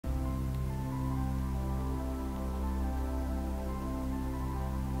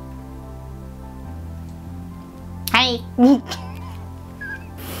Hi.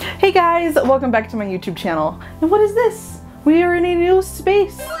 Hey guys, welcome back to my YouTube channel. And what is this? We are in a new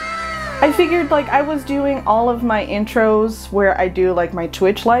space. I figured like I was doing all of my intros where I do like my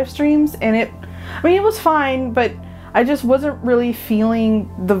Twitch live streams, and it was fine, but I just wasn't really feeling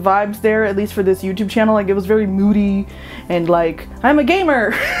the vibes there, at least for this YouTube channel. Like it was very moody and like, I'm a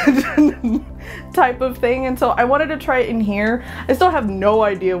gamer type of thing. And so I wanted to try it in here. I still have no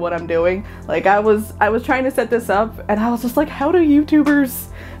idea what I'm doing. Like I was trying to set this up and I was just like, how do YouTubers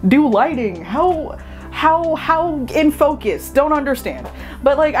do lighting? How in focus? Don't understand.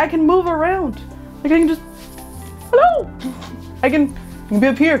 But like I can move around. Like I can just, hello! I can be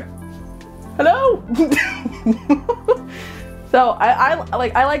up here. Hello! So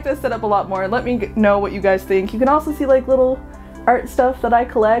I like this setup a lot more. Let me know what you guys think. You can also see like little art stuff that I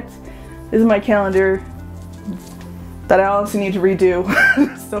collect. This is my calendar that I honestly need to redo.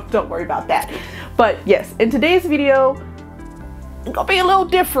 So don't worry about that. But yes, in today's video, it's gonna be a little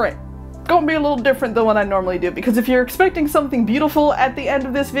different. It's gonna be a little different than what I normally do, because if you're expecting something beautiful at the end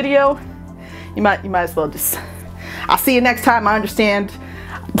of this video, you might as well just, I'll see you next time, I understand.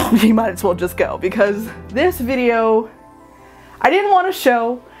 You might as well just go, because this video, I didn't want to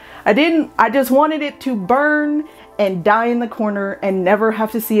show. I just wanted it to burn and die in the corner and never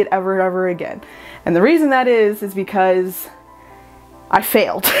have to see it ever again. And the reason that is because I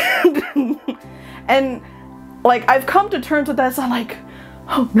failed. And like I've come to terms with that, so I'm like,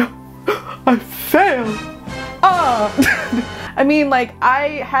 oh no, I failed. I mean, like I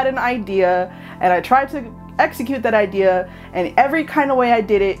had an idea and I tried to execute that idea, and every kind of way I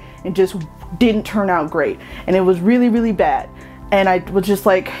did it, it just didn't turn out great, and it was really bad. And I was just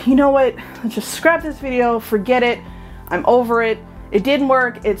like, you know what, let's just scrap this video, forget it, I'm over it, it didn't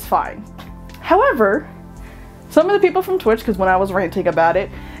work, it's fine. However, some of the people from Twitch, because when I was ranting about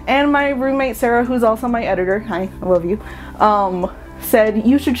it, and my roommate Sarah, who's also my editor, hi, I love you, said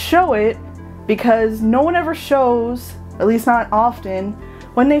you should show it because no one ever shows, at least not often,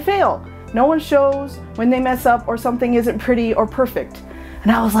 when they fail. No one shows when they mess up or something isn't pretty or perfect.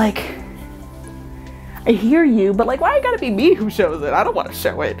 And I was like, I hear you, but like, why it gotta be me who shows it? I don't want to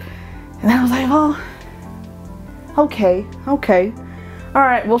show it. And I was like, well, okay. All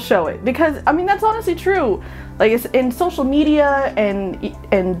right, we'll show it. Because, I mean, that's honestly true. Like, it's in social media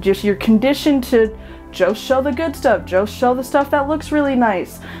and just you're conditioned to just show the good stuff. Just show the stuff that looks really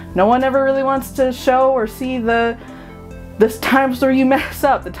nice. No one ever really wants to show or see the times where you mess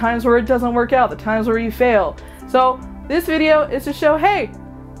up, the times where it doesn't work out, the times where you fail. So this video is to show, hey,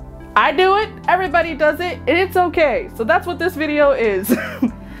 I do it, everybody does it, and it's okay. So that's what this video is.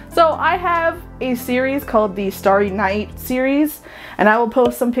 So I have a series called the Starry Night series, and I will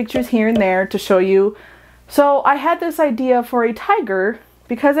post some pictures here and there to show you. So I had this idea for a tiger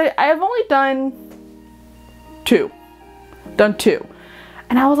because I've only done two.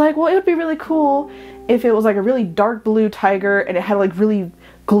 And I was like, well, it would be really cool if it was like a really dark blue tiger and it had like really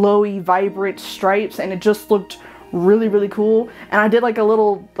glowy, vibrant stripes, and it just looked really cool. And I did like a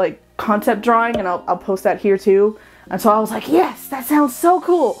little like concept drawing, and I'll post that here too. And so I was like, yes, that sounds so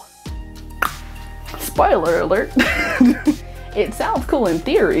cool. Spoiler alert. It sounds cool in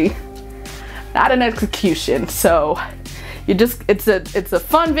theory, not in execution. So you just, it's a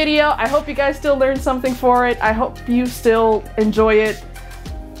fun video. I hope you guys still learned something for it. I hope you still enjoy it.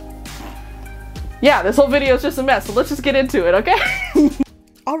 Yeah, this whole video is just a mess, so let's just get into it, okay?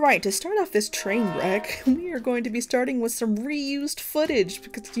 Alright, to start off this train wreck, we are going to be starting with some reused footage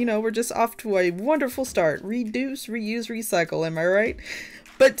because, you know, we're just off to a wonderful start. Reduce, reuse, recycle, am I right?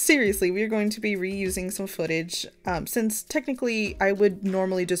 But seriously, we are going to be reusing some footage, since technically I would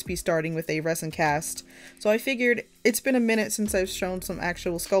normally just be starting with a resin cast. So I figured it's been a minute since I've shown some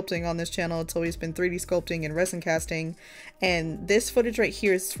actual sculpting on this channel. It's always been 3D sculpting and resin casting. And this footage right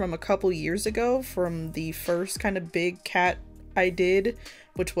here is from a couple years ago, from the first kind of big cat I did,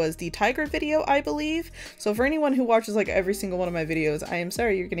 which was the tiger video, I believe. So for anyone who watches like every single one of my videos, I am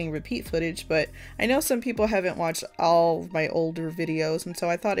sorry you're getting repeat footage, but I know some people haven't watched all my older videos, and so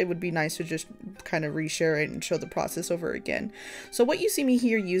I thought it would be nice to just kind of reshare it and show the process over again. So what you see me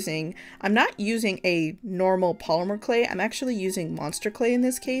here using, I'm not using a normal polymer clay, I'm actually using monster clay in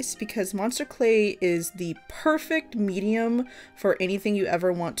this case, because monster clay is the perfect medium for anything you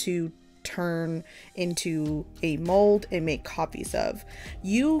ever want to turn into a mold and make copies of.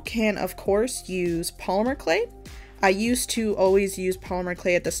 You can of course use polymer clay. I used to always use polymer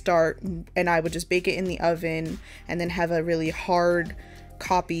clay at the start, and I would just bake it in the oven and then have a really hard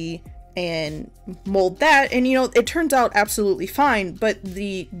copy and mold that, and you know, it turns out absolutely fine. But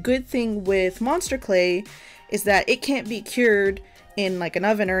the good thing with monster clay is that it can't be cured in like an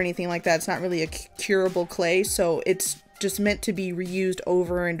oven or anything like that. It's not really a curable clay, so it's just meant to be reused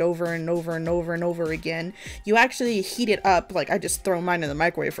over and over and over and over and over again. You actually heat it up, like I just throw mine in the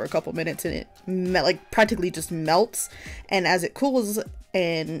microwave for a couple minutes and it like practically just melts, and as it cools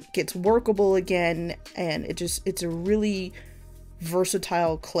and gets workable again, and it's a really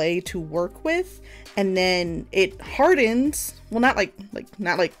versatile clay to work with. And then it hardens, well, not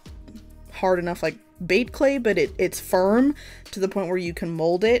like hard enough like baked clay, but it's firm to the point where you can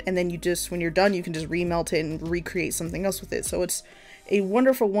mold it, and then you just, when you're done, you can just remelt it and recreate something else with it. So it's a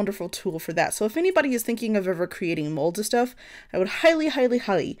wonderful tool for that. So if anybody is thinking of ever creating molds of stuff, I would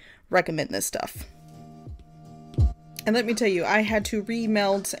highly recommend this stuff. And let me tell you, I had to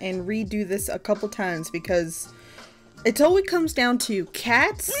remelt and redo this a couple times because it always comes down to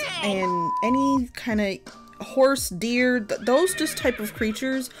cats and any kind of horse, deer, those just type of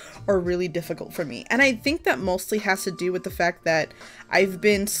creatures are really difficult for me. And I think that mostly has to do with the fact that I've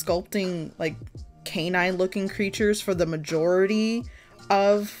been sculpting like canine looking creatures for the majority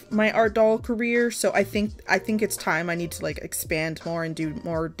of my art doll career. So I think it's time I need to like expand more and do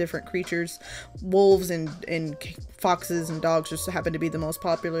more different creatures. Wolves and foxes and dogs just happen to be the most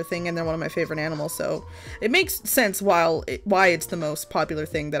popular thing, and they're one of my favorite animals, so it makes sense why it's the most popular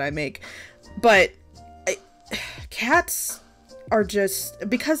thing that I make. But cats are just,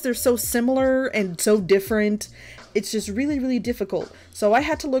 because they're so similar and so different, it's just really difficult. So I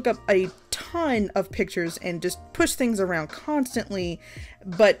had to look up a ton of pictures and just push things around constantly.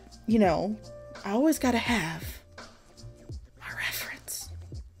 But you know, I always gotta have my reference,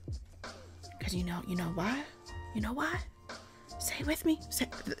 because you know why? You know why? Say it with me.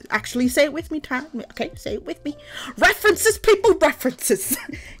 Actually say it with me, time. Okay, say it with me. References, people, references.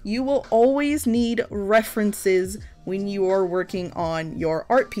 You will always need references when you are working on your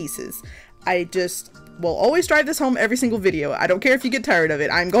art pieces. I just will always drive this home every single video. I don't care if you get tired of it.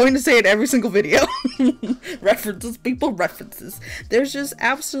 I'm going to say it every single video. References, people, references. There's just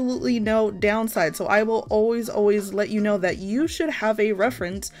absolutely no downside. So I will always let you know that you should have a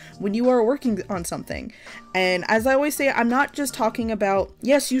reference when you are working on something. And as I always say, I'm not just talking about,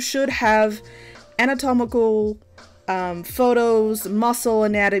 yes, you should have anatomical photos, muscle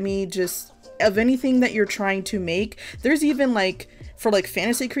anatomy, just of anything that you're trying to make. There's even like, for like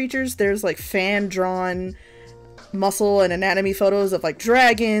fantasy creatures, there's like fan drawn muscle and anatomy photos of like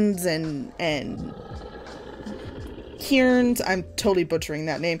dragons and Kierns. I'm totally butchering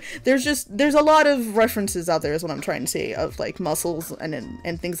that name. There's a lot of references out there is what I'm trying to say, of like muscles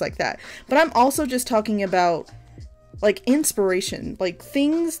and things like that. But I'm also just talking about like inspiration, like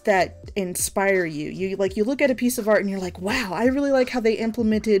things that inspire you. You look at a piece of art and you're like, wow, I really like how they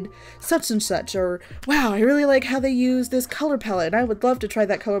implemented such and such, or wow, I really like how they use this color palette and I would love to try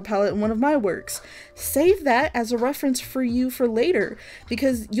that color palette in one of my works. Save that as a reference for you for later,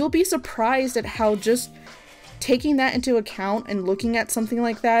 because you'll be surprised at how just taking that into account and looking at something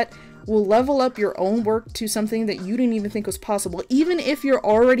like that will level up your own work to something that you didn't even think was possible. Even if you're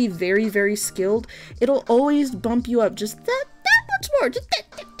already very skilled, it'll always bump you up just that much more, just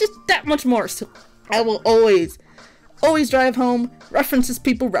that much more. So I will always drive home references,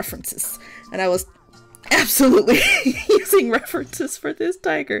 people, references. And I was absolutely using references for this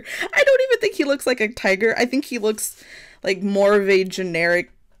tiger. I don't even think he looks like a tiger. I think he looks like more of a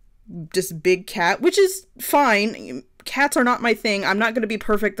generic, just big cat, which is fine. Cats are not my thing. I'm not going to be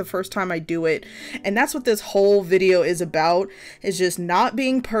perfect the first time I do it. And that's what this whole video is about, is just not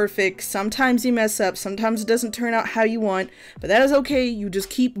being perfect. Sometimes you mess up. Sometimes it doesn't turn out how you want, but that is okay. You just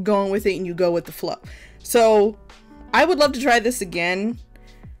keep going with it and you go with the flow. So I would love to try this again,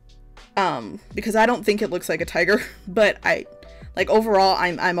 because I don't think it looks like a tiger, but overall,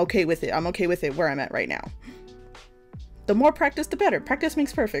 I'm okay with it. I'm okay with it where I'm at right now. The more practice, the better. Practice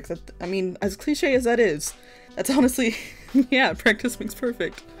makes perfect. I mean, as cliche as that is, that's honestly, yeah, practice makes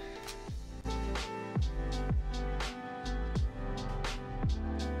perfect.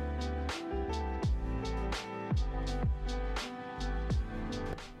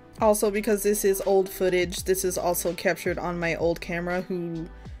 Also, because this is old footage, this is also captured on my old camera, who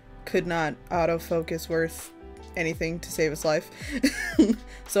could not autofocus worth anything to save its life.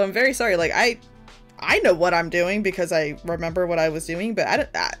 So I'm very sorry. Like, I know what I'm doing because I remember what I was doing,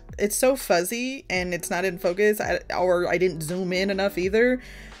 but it's so fuzzy and it's not in focus, or I didn't zoom in enough either.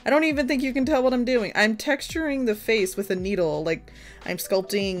 I don't even think you can tell what I'm doing. I'm texturing the face with a needle, like I'm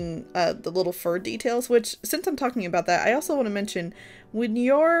sculpting the little fur details, which, since I'm talking about that, I also want to mention, when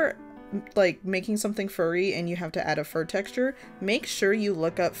you're like making something furry and you have to add a fur texture, make sure you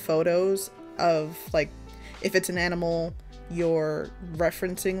look up photos of, like, if it's an animal you're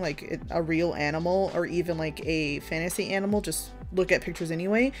referencing, like a real animal or even like a fantasy animal, just look at pictures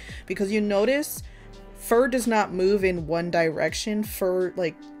anyway, because you notice fur does not move in one direction. Fur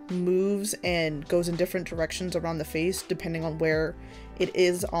like moves and goes in different directions around the face depending on where it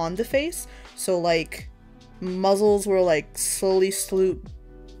is on the face. So like muzzles will like slowly sloop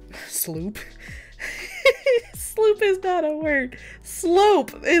sloop is not a word.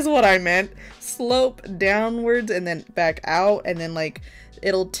 Slope is what I meant. Slope downwards and then back out, and then like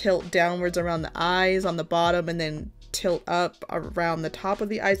it'll tilt downwards around the eyes on the bottom and then tilt up around the top of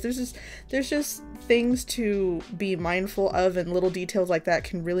the eyes. There's just things to be mindful of, and little details like that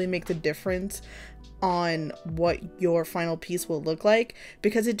can really make the difference on what your final piece will look like,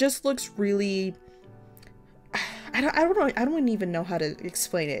 because it just looks really, I don't even know how to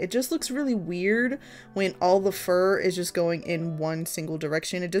explain it. It just looks really weird when all the fur is just going in one single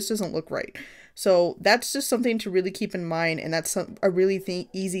direction. It just doesn't look right. So that's just something to really keep in mind, and that's a really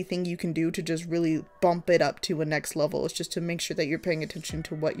easy thing you can do to just really bump it up to a next level. It's just to make sure that you're paying attention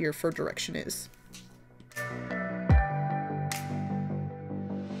to what your fur direction is.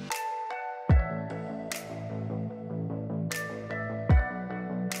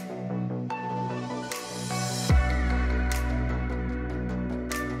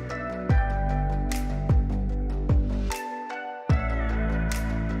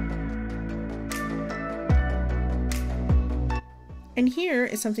 And here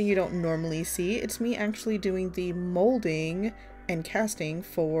is something you don't normally see. It's me actually doing the molding and casting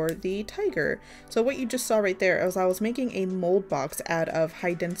for the tiger. So what you just saw right there is I was making a mold box out of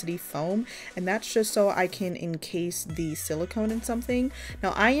high density foam, and that's just so I can encase the silicone in something.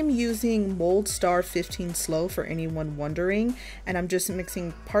 Now I am using Mold Star 15 Slow for anyone wondering, and I'm just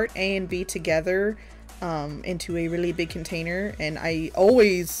mixing part A and B together into a really big container, and I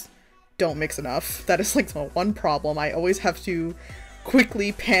always don't mix enough. That is like the one problem. I always have to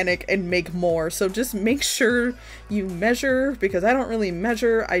quickly panic and make more. So just make sure you measure, because I don't really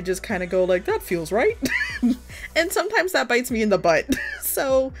measure. I just kind of go like, that feels right. And sometimes that bites me in the butt.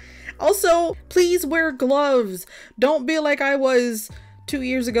 So also, please wear gloves. Don't be like I was 2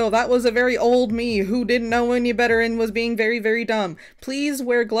 years ago. That was a very old me who didn't know any better and was being very, very dumb. Please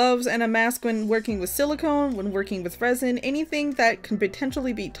wear gloves and a mask when working with silicone, when working with resin, anything that can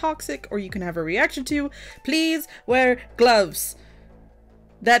potentially be toxic or you can have a reaction to. Please wear gloves.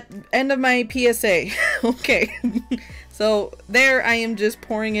 That end of my PSA. Okay. So there I am just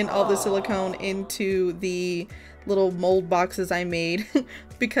pouring in all the silicone into the little mold boxes I made.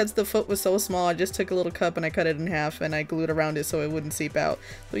 Because the foot was so small, I just took a little cup and I cut it in half and I glued around it so it wouldn't seep out.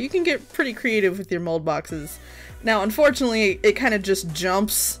 So you can get pretty creative with your mold boxes. Now unfortunately it kind of just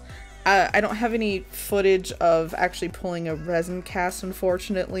jumps. I don't have any footage of actually pulling a resin cast,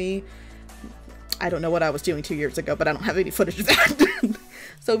 unfortunately. I don't know what I was doing 2 years ago, but I don't have any footage of that.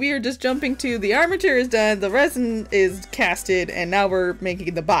 So we are just jumping to the armature is done, the resin is casted, and now we're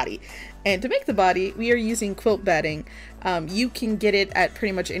making the body. And to make the body, we are using quilt batting. You can get it at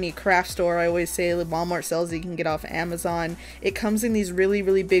pretty much any craft store. I always say Walmart sells it, you can get off Amazon. It comes in these really,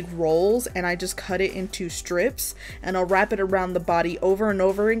 really big rolls, and I just cut it into strips, and I'll wrap it around the body over and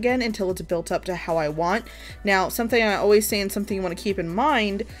over again until it's built up to how I want. Now, something I always say and something you want to keep in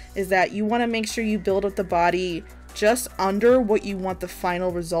mind is that you want to make sure you build up the body just under what you want the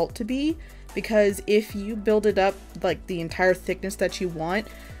final result to be, because if you build it up like the entire thickness that you want,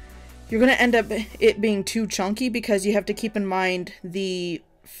 you're going to end up it being too chunky, because you have to keep in mind the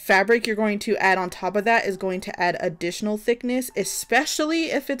fabric you're going to add on top of that is going to add additional thickness, especially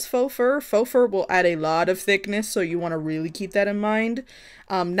if it's faux fur. Faux fur will add a lot of thickness, so you want to really keep that in mind.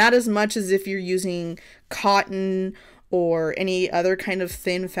 Not as much as if you're using cotton or any other kind of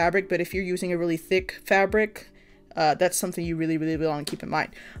thin fabric, but if you're using a really thick fabric, that's something you really, really want to keep in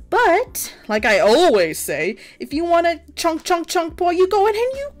mind. But like I always say, if you want a chunk boy, you go ahead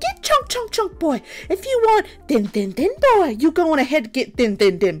and you get chunk boy. If you want thin boy, you go on ahead get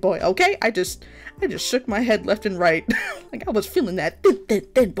thin boy. Okay, I just shook my head left and right like I was feeling that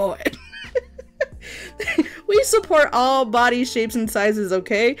thin boy. We support all body shapes and sizes.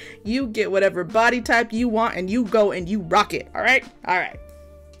 Okay, you get whatever body type you want and you go and you rock it. All right.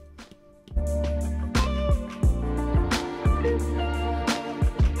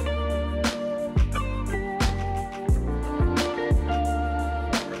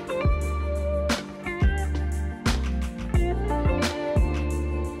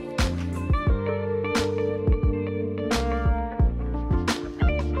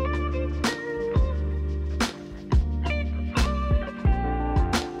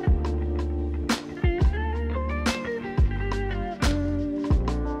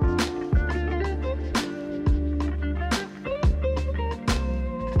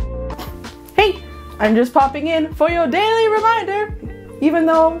 I'm just popping in for your daily reminder, even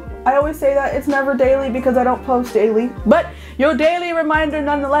though I always say that it's never daily because I don't post daily, but your daily reminder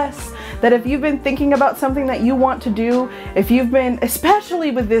nonetheless, that if you've been thinking about something that you want to do, if you've been,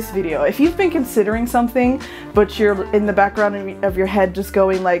 especially with this video, if you've been considering something, but you're in the background of your head just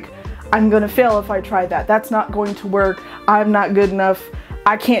going like, I'm gonna fail if I try that, that's not going to work, I'm not good enough,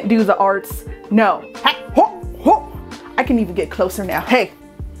 I can't do the arts, no. I can even get closer now. Hey,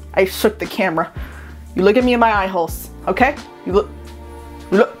 I shook the camera. You look at me in my eye holes, okay? You look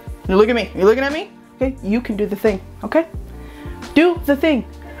at me, you looking at me? Okay, you can do the thing, okay? Do the thing.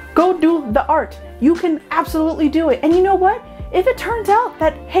 Go do the art. You can absolutely do it. And you know what? If it turns out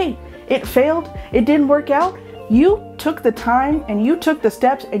that, hey, it failed, it didn't work out, you took the time and you took the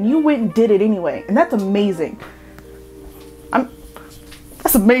steps and you went and did it anyway. And that's amazing.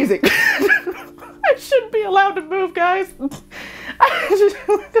 That's amazing. I shouldn't be allowed to move, guys. I'm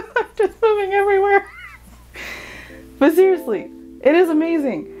just moving everywhere. But seriously, it is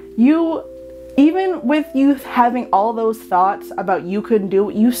amazing. Even with you having all those thoughts about you couldn't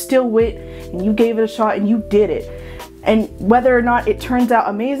do it, you still went and you gave it a shot and you did it. And whether or not it turns out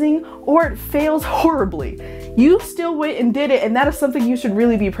amazing or it fails horribly, you still went and did it, and that is something you should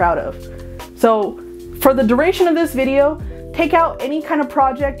really be proud of. So for the duration of this video, take out any kind of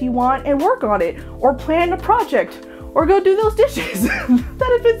project you want and work on it, or plan a project, or go do those dishes that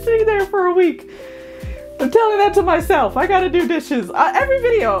have been sitting there for a week. I'm telling that to myself. I gotta do dishes. Every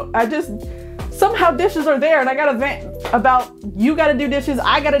video, somehow dishes are there and I gotta vent about you gotta do dishes,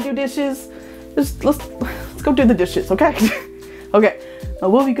 I gotta do dishes. Let's go do the dishes, okay? Okay, I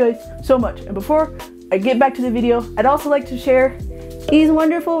love you guys so much. And before I get back to the video, I'd also like to share these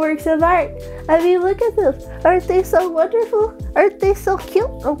wonderful works of art. I mean, look at them. Aren't they so wonderful? Aren't they so cute?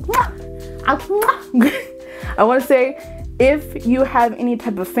 Oh, I want to say, if you have any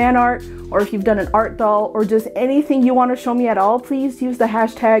type of fan art, or if you've done an art doll, or just anything you want to show me at all, please use the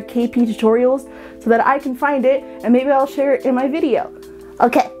hashtag KPtutorials so that I can find it and maybe I'll share it in my video.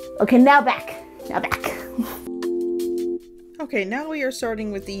 Okay, now back. Okay, now we are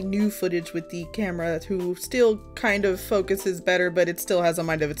starting with the new footage with the camera, who still kind of focuses better, but it still has a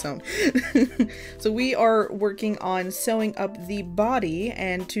mind of its own. So we are working on sewing up the body,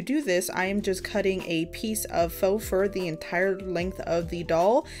 and to do this, I am just cutting a piece of faux fur the entire length of the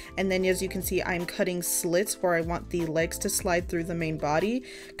doll, and then as you can see, I'm cutting slits where I want the legs to slide through the main body,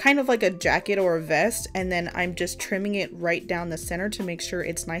 kind of like a jacket or a vest, and then I'm just trimming it right down the center to make sure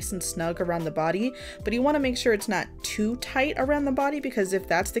it's nice and snug around the body, but you want to make sure it's not too tight around the body, because if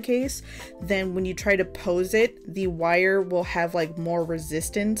that's the case, then when you try to pose it, the wire will have like more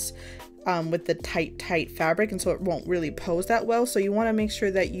resistance with the tight fabric, and so it won't really pose that well. So you want to make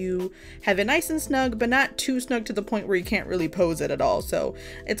sure that you have it nice and snug, but not too snug to the point where you can't really pose it at all. So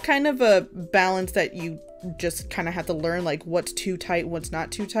it's kind of a balance that you just kind of have to learn, like what's too tight, what's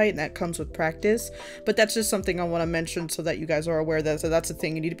not too tight, and that comes with practice. But that's just something I want to mention so that you guys are aware that that's a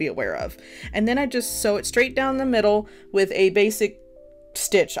thing you need to be aware of. And then I just sew it straight down the middle with a basic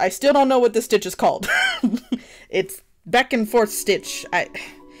stitch. I still don't know what the stitch is called. It's back and forth stitch.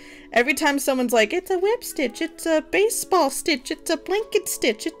 Every time someone's like, it's a whip stitch, it's a baseball stitch, it's a blanket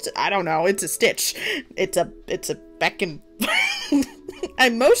stitch, I don't know, it's a stitch. It's a back and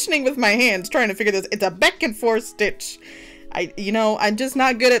I'm motioning with my hands trying to figure this. It's a back and forth stitch. I'm just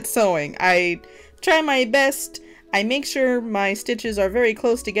not good at sewing. I try my best. I make sure my stitches are very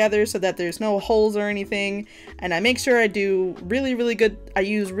close together so that there's no holes or anything. And I make sure I do really good, I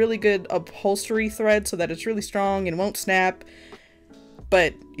use really good upholstery thread so that it's really strong and won't snap.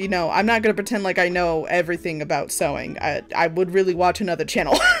 But, I'm not going to pretend like I know everything about sewing. I would really watch another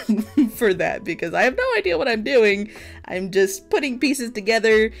channel for that, because I have no idea what I'm doing. I'm just putting pieces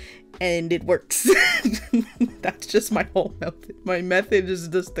together and it works. That's just my whole method. My method is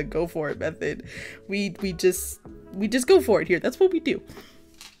just the go for it method. We just go for it here. That's what we do.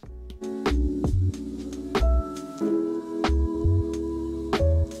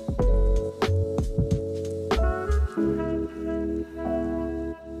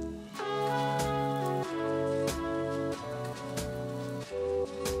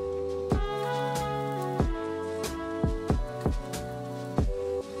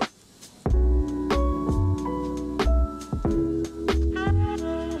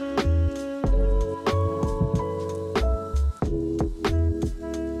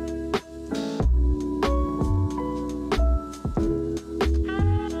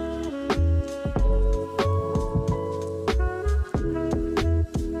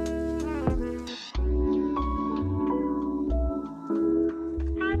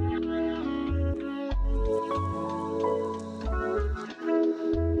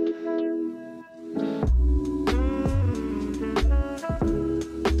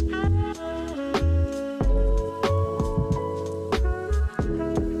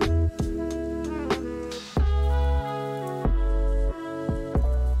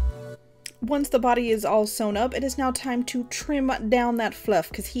 once the body is all sewn up, it is now time to trim down that fluff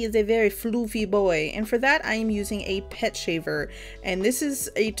because he is a very floofy boy. And for that, I am using a pet shaver. And this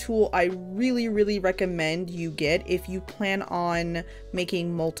is a tool I really recommend you get if you plan on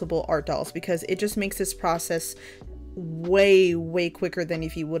making multiple art dolls, because it just makes this process way quicker than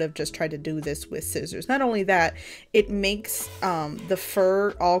if you would have just tried to do this with scissors. Not only that, it makes the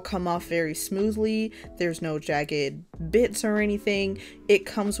fur all come off very smoothly. There's no jagged bits or anything. It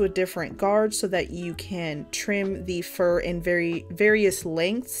comes with different guards so that you can trim the fur in various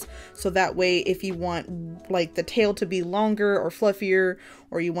lengths, so that way if you want like the tail to be longer or fluffier,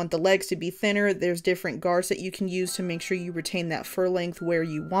 or you want the legs to be thinner, there's different guards that you can use to make sure you retain that fur length where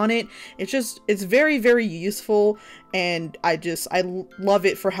you want it. It's very useful, and I love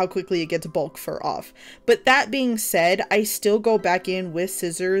it for how quickly it gets bulk fur off. But that being said, I still go back in with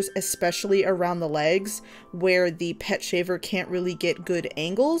scissors, especially around the legs where the pet shaver can't really get good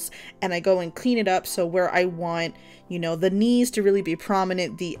angles, and I go and clean it up. So where I want, you know, the knees to really be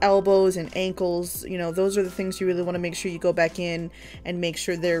prominent, the elbows and ankles, you know, those are the things you really want to make sure you go back in and make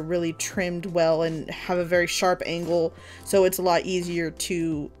sure they're really trimmed well and have a very sharp angle, so it's a lot easier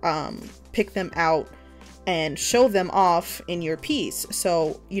to pick them out and show them off in your piece.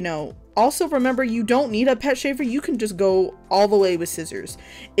 So, you know, also remember, you don't need a pet shaver. You can just go all the way with scissors.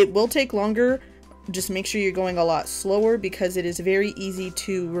 It will take longer. Just make sure you're going a lot slower, because it is very easy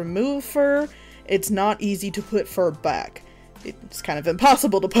to remove fur. It's not easy to put fur back. It's kind of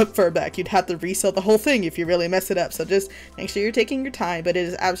impossible to put fur back. You'd have to resew the whole thing if you really mess it up. So just make sure you're taking your time, but it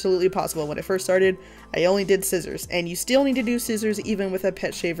is absolutely possible. When I first started, I only did scissors, and you still need to do scissors even with a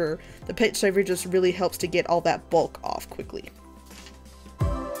pet shaver. The pet shaver just really helps to get all that bulk off quickly.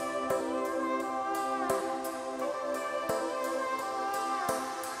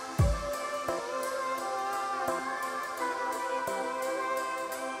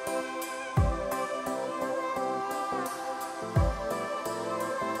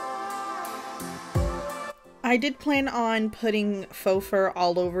 I did plan on putting faux fur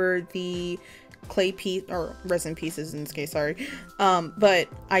all over the clay piece, or resin pieces in this case, sorry. But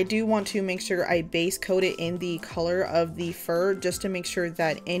I do want to make sure I base coat it in the color of the fur, just to make sure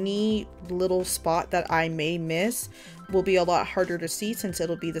that any little spot that I may miss will be a lot harder to see, since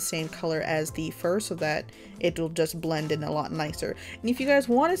it'll be the same color as the fur, so that it'll just blend in a lot nicer. And if you guys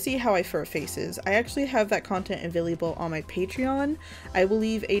want to see how I fur faces, I actually have that content available on my Patreon. I will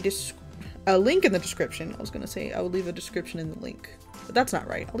leave a link in the description. I was gonna say I will leave a description in the link, but that's not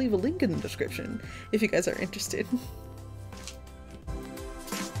right. I'll leave a link in the description if you guys are interested.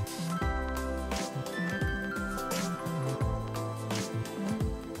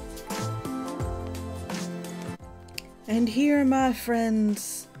 And here, my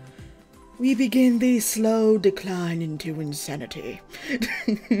friends, we begin the slow decline into insanity.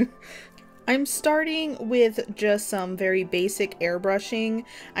 I'm starting with just some very basic airbrushing.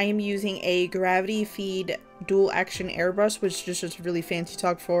 I am using a gravity feed dual action airbrush, which is just really fancy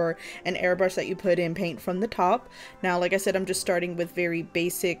talk for an airbrush that you put in paint from the top. Now, like I said, I'm just starting with very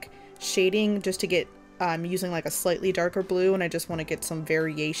basic shading just to get, I'm using like a slightly darker blue, and I just want to get some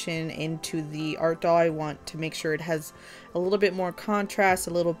variation into the art doll. I want to make sure it has a little bit more contrast,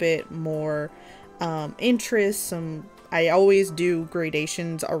 a little bit more interest, I always do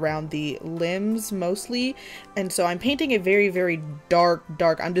gradations around the limbs mostly, and so I'm painting a very dark,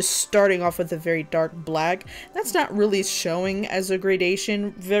 I'm just starting off with a very dark black. That's not really showing as a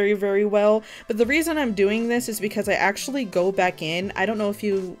gradation very well, but the reason I'm doing this is because I actually go back in. I don't know if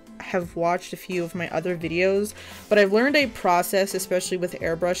you have watched a few of my other videos, but I've learned a process, especially with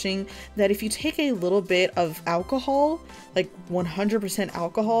airbrushing, that if you take a little bit of alcohol, like 100%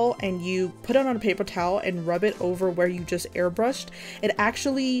 alcohol, and you put it on a paper towel and rub it over where you just airbrushed, it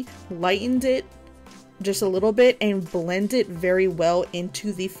actually lightens it just a little bit and blends it very well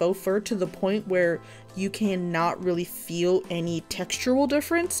into the faux fur, to the point where you cannot really feel any textural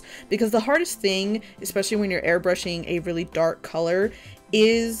difference. Because the hardest thing, especially when you're airbrushing a really dark color,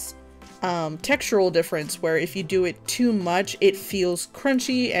 is textural difference, where if you do it too much, it feels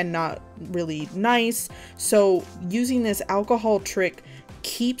crunchy and not really nice. So using this alcohol trick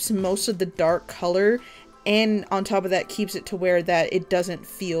keeps most of the dark color, and on top of that keeps it to where that it doesn't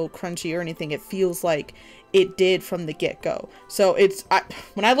feel crunchy or anything. It feels like it did from the get-go. So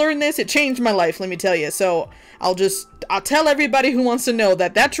when I learned this, it changed my life, let me tell you. So I'll tell everybody who wants to know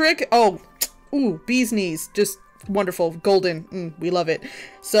that trick, bee's knees, just wonderful, golden, we love it.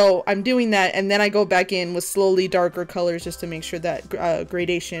 So I'm doing that, and then I go back in with slowly darker colors just to make sure that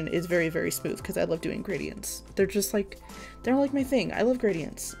gradation is very smooth, because I love doing gradients. They're like my thing. I love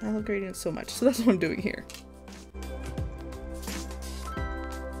gradients so much, so that's what I'm doing here.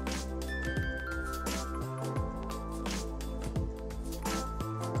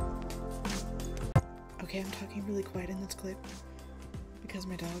 Okay, I'm talking really quiet in this clip because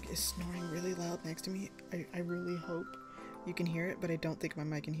my dog is snoring really loud next to me. I really hope you can hear it, but I don't think my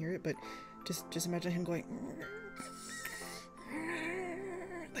mic can hear it. But just imagine him going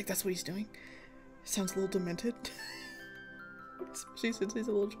like that's what he's doing. Sounds a little demented, especially since he's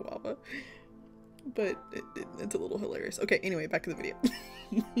a little chihuahua. But it's a little hilarious. Okay, anyway, back to the video.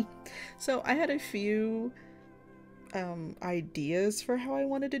 So I had a few ideas for how I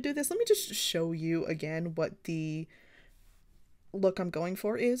wanted to do this. Let me just show you again what the look I'm going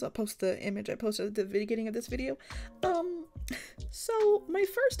for is. I'll post the image I posted at the beginning of this video. So my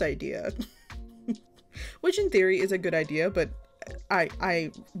first idea, which in theory is a good idea, but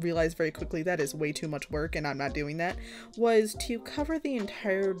I realized very quickly that is way too much work and I'm not doing that, was to cover the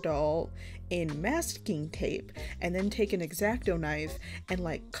entire doll in masking tape and then take an X-Acto knife and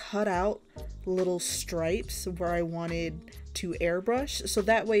like cut out little stripes where I wanted to airbrush, so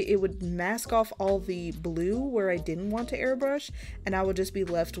that way it would mask off all the blue where I didn't want to airbrush, and I would just be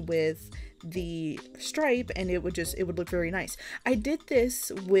left with the stripe and it would look very nice. I did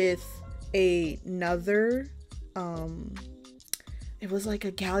this with another it was like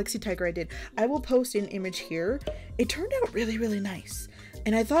a Galaxy Tiger I did. I will post an image here. It turned out really, really nice.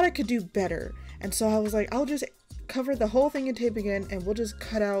 And I thought I could do better. And so I was like, I'll just cover the whole thing in tape again and we'll just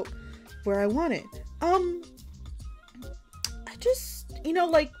cut out where I want it. I just, you know,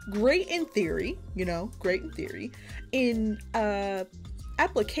 like great in theory, you know, great in theory. In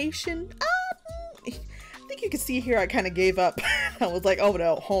application, I think you can see here I kind of gave up. I was like,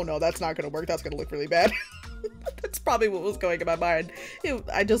 oh no, that's not going to work. That's going to look really bad. That's probably what was going in my mind.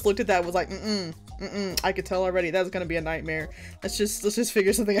 I just looked at that and was like, I could tell already that's gonna be a nightmare. Let's just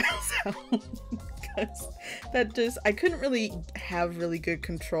figure something else out. Because I couldn't really have really good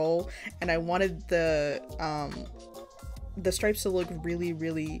control, and I wanted the stripes to look really,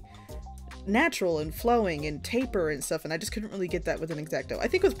 really natural and flowing and taper and stuff, and I just couldn't really get that with an X-Acto. I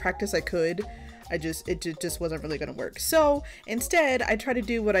think with practice I could. It just wasn't really gonna work. So instead I try to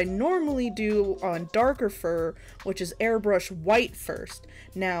do what I normally do on darker fur, which is airbrush white first.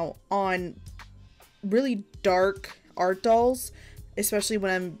 Now on really dark art dolls, especially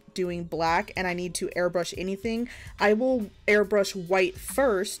when I'm doing black and I need to airbrush anything, I will airbrush white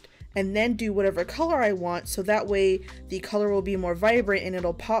first and then do whatever color I want, so that way the color will be more vibrant and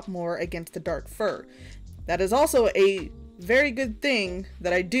it'll pop more against the dark fur. That is also a very good thing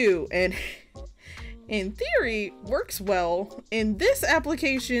that I do, and in theory works well. In this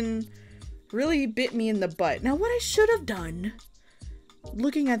application really bit me in the butt. Now what I should have done,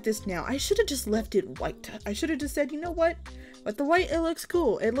 looking at this now, I should have just left it white. I should have just said, you know what, with the white it looks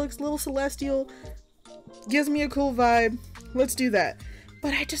cool, it looks a little celestial, gives me a cool vibe, let's do that.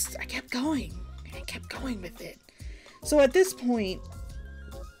 But I kept going with it. So at this point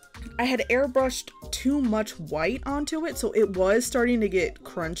I had airbrushed too much white onto it, so it was starting to get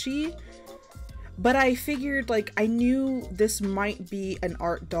crunchy. But I figured, like, I knew this might be an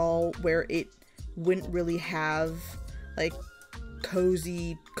art doll where it wouldn't really have, like,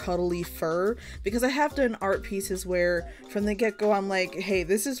 cozy, cuddly fur. Because I have done art pieces where, from the get-go, I'm like, hey,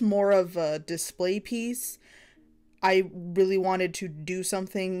 this is more of a display piece. I really wanted to do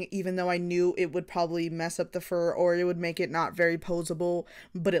something, even though I knew it would probably mess up the fur or it would make it not very posable,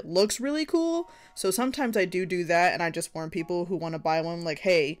 but it looks really cool. So sometimes I do that, and I just warn people who want to buy one, like,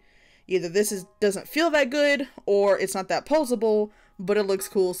 hey, either this doesn't feel that good, or it's not that posable, but it looks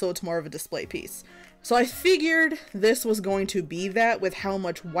cool, so it's more of a display piece. So I figured this was going to be that, with how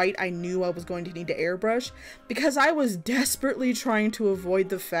much white I knew I was going to need to airbrush, because I was desperately trying to avoid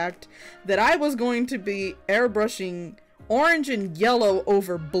the fact that I was going to be airbrushing orange and yellow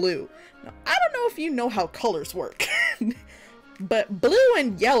over blue. Now, I don't know if you know how colors work, but blue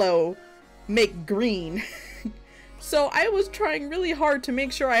and yellow make green. So I was trying really hard to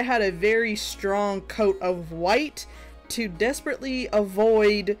make sure I had a very strong coat of white to desperately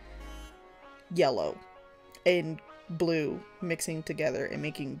avoid yellow and blue mixing together and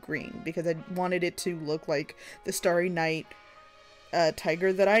making green, because I wanted it to look like the Starry Night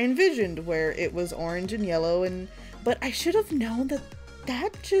tiger that I envisioned, where it was orange and yellow. But I should have known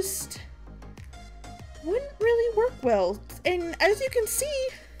that just wouldn't really work well. And as you can see,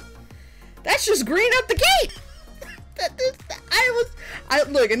 that's just green up the gate.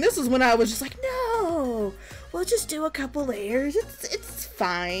 Look, and this is when I was just like, no, we'll just do a couple layers. It's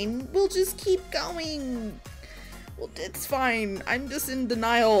fine. We'll just keep going. Well, it's fine. I'm just in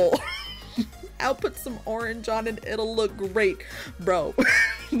denial. I'll put some orange on it. It'll look great. Bro,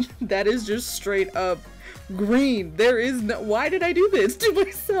 that is just straight up green. There is no, why did I do this to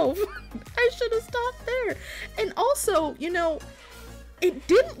myself? I should have stopped there. And also, you know, it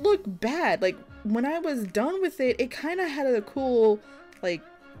didn't look bad. Like, when I was done with it, it kind of had a cool, like,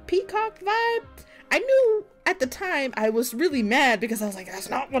 peacock vibe. I knew at the time I was really mad because I was like, that's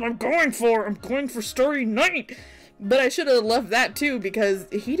not what I'm going for. I'm going for Starry Night. But I should have left that too, because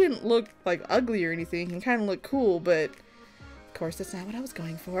he didn't look like ugly or anything. He kind of looked cool, but of course that's not what I was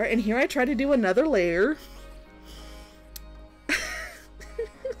going for. And here I try to do another layer.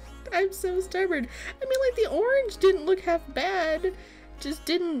 I'm so stubborn. I mean, like, the orange didn't look half bad. Just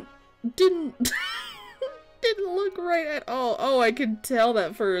didn't didn't look right at all. Oh, I can tell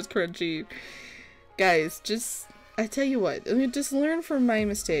that fur is crunchy. Guys, just, I tell you what, I mean, just learn from my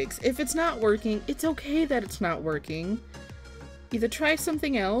mistakes. If it's not working, it's okay that it's not working. Either try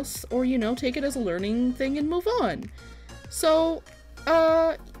something else, or, you know, take it as a learning thing and move on. So,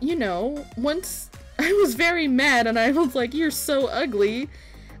 you know, once I was very mad and I was like, you're so ugly,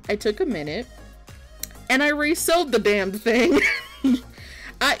 I took a minute and I re-sewed the damn thing.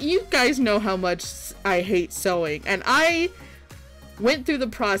 You guys know how much I hate sewing, and I went through the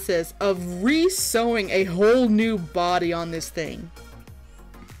process of re-sewing a whole new body on this thing.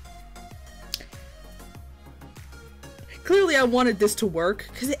 Clearly I wanted this to work,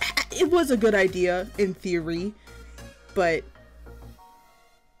 because it was a good idea in theory, but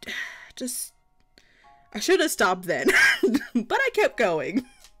just, I should have stopped then. But I kept going.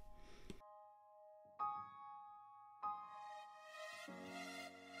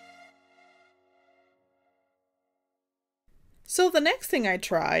 So the next thing I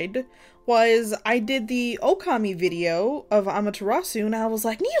tried was I did the Okami video of Amaterasu, and I was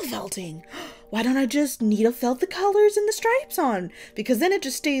like, needle felting! Why don't I just needle felt the colors and the stripes on? Because then it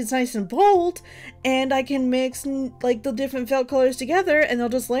just stays nice and bold, and I can mix like the different felt colors together, and they'll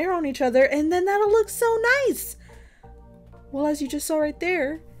just layer on each other, and then that'll look so nice! Well, as you just saw right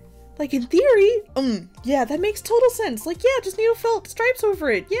there, like in theory, yeah, that makes total sense. Like, yeah, just needle felt stripes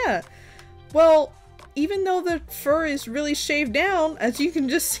over it, yeah. Well, even though the fur is really shaved down, as you can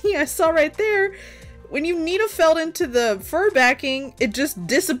just see, I saw right there, when you needle felt into the fur backing, it just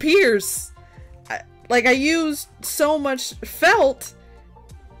disappears. I used so much felt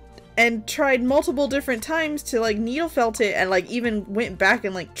and tried multiple different times to like needle felt it, and like even went back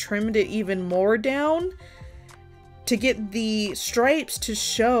and like trimmed it even more down to get the stripes to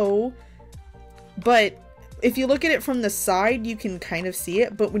show. But if you look at it from the side, you can kind of see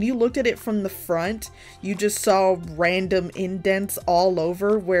it, but when you looked at it from the front, you just saw random indents all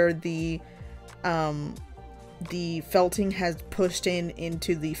over where the felting has pushed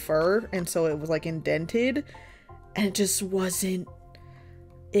into the fur, and so it was like indented, and it just wasn't,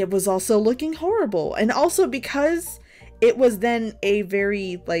 it was also looking horrible. And also because it was then a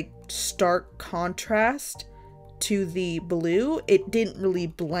very like stark contrast to the blue, it didn't really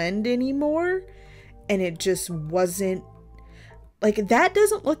blend anymore. And it just wasn't, like, that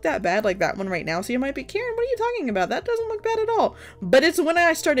doesn't look that bad, like that one right now. So you might be, Karen, what are you talking about? That doesn't look bad at all. But it's when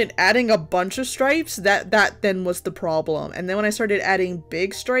I started adding a bunch of stripes that then was the problem. And then when I started adding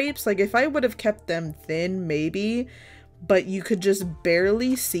big stripes, like if I would have kept them thin, maybe, but you could just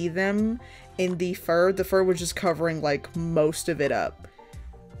barely see them in the fur. The fur was just covering like most of it up.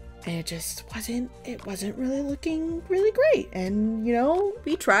 And it just wasn't really looking really great. And, you know,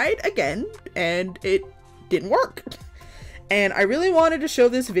 we tried again and it didn't work. And I really wanted to show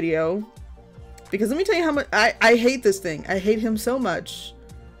this video because let me tell you how much I hate this thing. I hate him so much.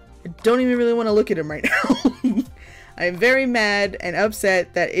 I don't even really want to look at him right now. I'm very mad and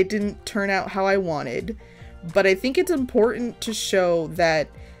upset that it didn't turn out how I wanted. But I think it's important to show that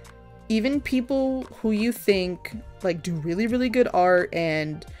even people who you think like do really, really good art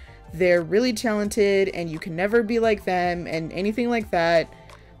and they're really talented and you can never be like them and anything like that.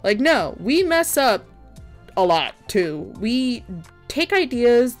 Like, no, we mess up a lot too. We take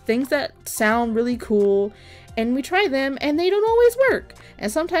ideas, things that sound really cool, and we try them and they don't always work.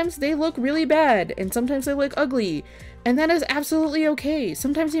 And sometimes they look really bad and sometimes they look ugly. And that is absolutely okay.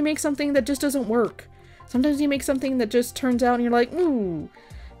 Sometimes you make something that just doesn't work. Sometimes you make something that just turns out and you're like, ooh,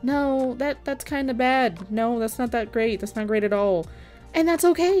 no, that's kind of bad. No, that's not that great. That's not great at all. And that's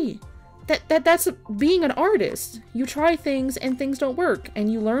okay. That's being an artist. You try things and things don't work and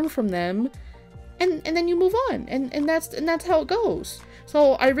you learn from them and then you move on. And that's how it goes.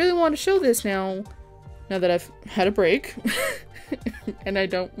 So I really want to show this now that I've had a break and I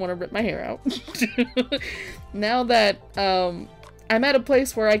don't want to rip my hair out. Now that I'm at a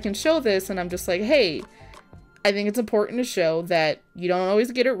place where I can show this and I'm just like, hey, I think it's important to show that you don't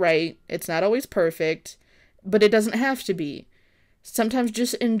always get it right. It's not always perfect, but it doesn't have to be. Sometimes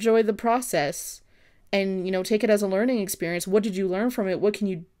just enjoy the process and, you know, take it as a learning experience. What did you learn from it? What can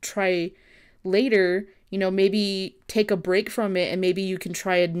you try later? You know, maybe take a break from it and maybe you can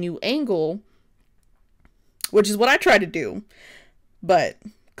try a new angle which is what I tried to do. But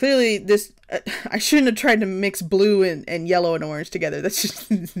clearly this, I shouldn't have tried to mix blue and yellow and orange together. That's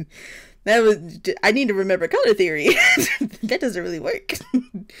just, I need to remember color theory. That doesn't really work.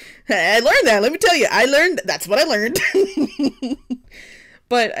 I learned that, let me tell you, that's what I learned.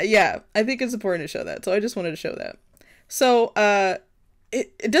 But yeah, I think it's important to show that. So I just wanted to show that. So,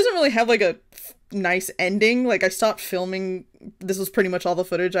 it doesn't really have like a nice ending. Like I stopped filming. This was pretty much all the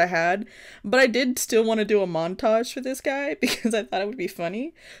footage I had, but I did still want to do a montage for this guy because I thought it would be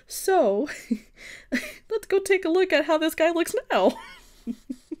funny. So let's go take a look at how this guy looks now.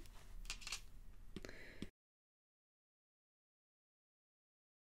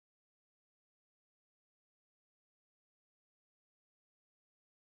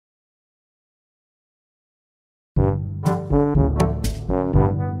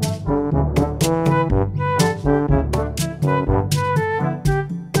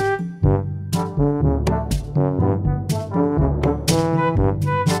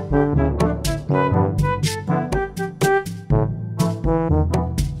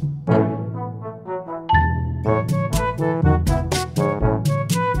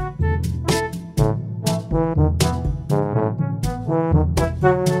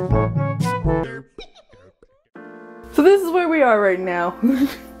 So this is where we are right now.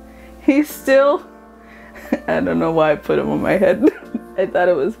 He's still, I don't know why I put him on my head. I thought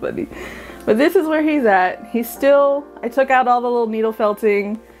it was funny. But this is where he's at. He's still, I took out all the little needle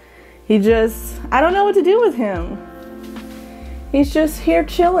felting. He just, I don't know what to do with him. He's just here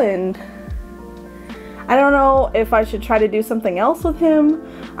chilling. I don't know if I should try to do something else with him.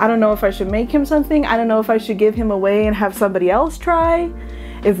 I don't know if I should make him something. I don't know if I should give him away and have somebody else try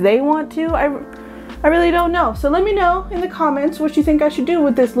if they want to. I really don't know. So let me know in the comments what you think I should do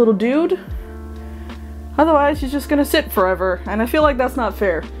with this little dude. Otherwise, he's just gonna sit forever. And I feel like that's not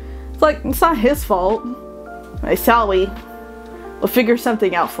fair. It's like, it's not his fault. Hey, Sally, we'll figure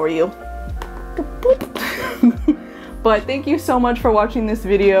something out for you. But thank you so much for watching this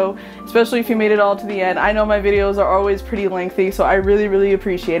video, especially if you made it all to the end. I know my videos are always pretty lengthy, so I really, really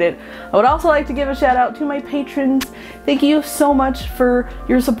appreciate it. I would also like to give a shout out to my patrons. Thank you so much for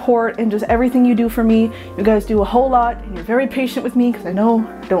your support and just everything you do for me. You guys do a whole lot, and you're very patient with me because I know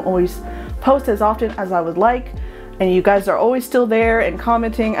I don't always post as often as I would like, and you guys are always still there and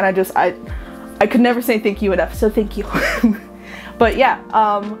commenting, and I could never say thank you enough, so thank you. But yeah,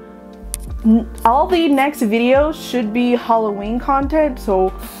 all the next videos should be Halloween content,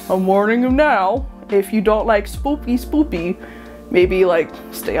 so I'm warning you now. If you don't like spoopy, maybe like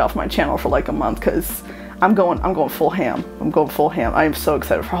stay off my channel for like a month, because I'm going full ham. I'm going full ham. I am so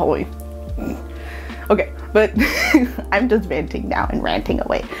excited for Halloween. Okay, but I'm just venting now and ranting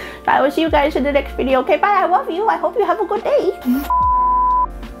away. So I will see you guys in the next video. Okay, bye. I love you. I hope you have a good day.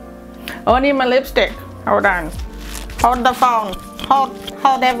 Oh, I need my lipstick. Hold on. Hold the phone.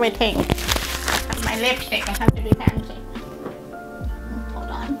 Hold everything. My lipstick. I have to be fancy. Hold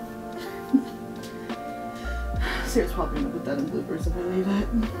on. Sarah's probably gonna put that in bloopers if I leave it.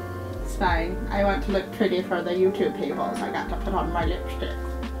 It's fine. I want to look pretty for the YouTube people, so I got to put on my lipstick.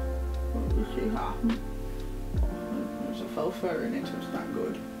 What do you see here? There's a faux fur in it, so it's not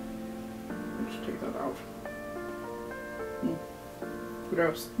good. Let's take that out.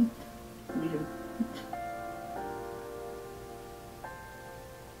 Gross. Weird.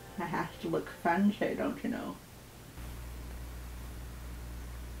 I have to look fancy, don't you know?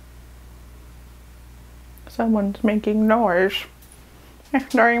 Someone's making noise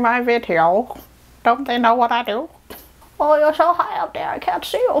during my video. Don't they know what I do? Oh, you're so high up there, I can't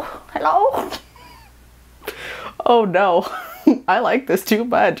see you. Hello? Oh no. I like this too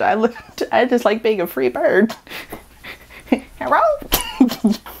much. I just like being a free bird.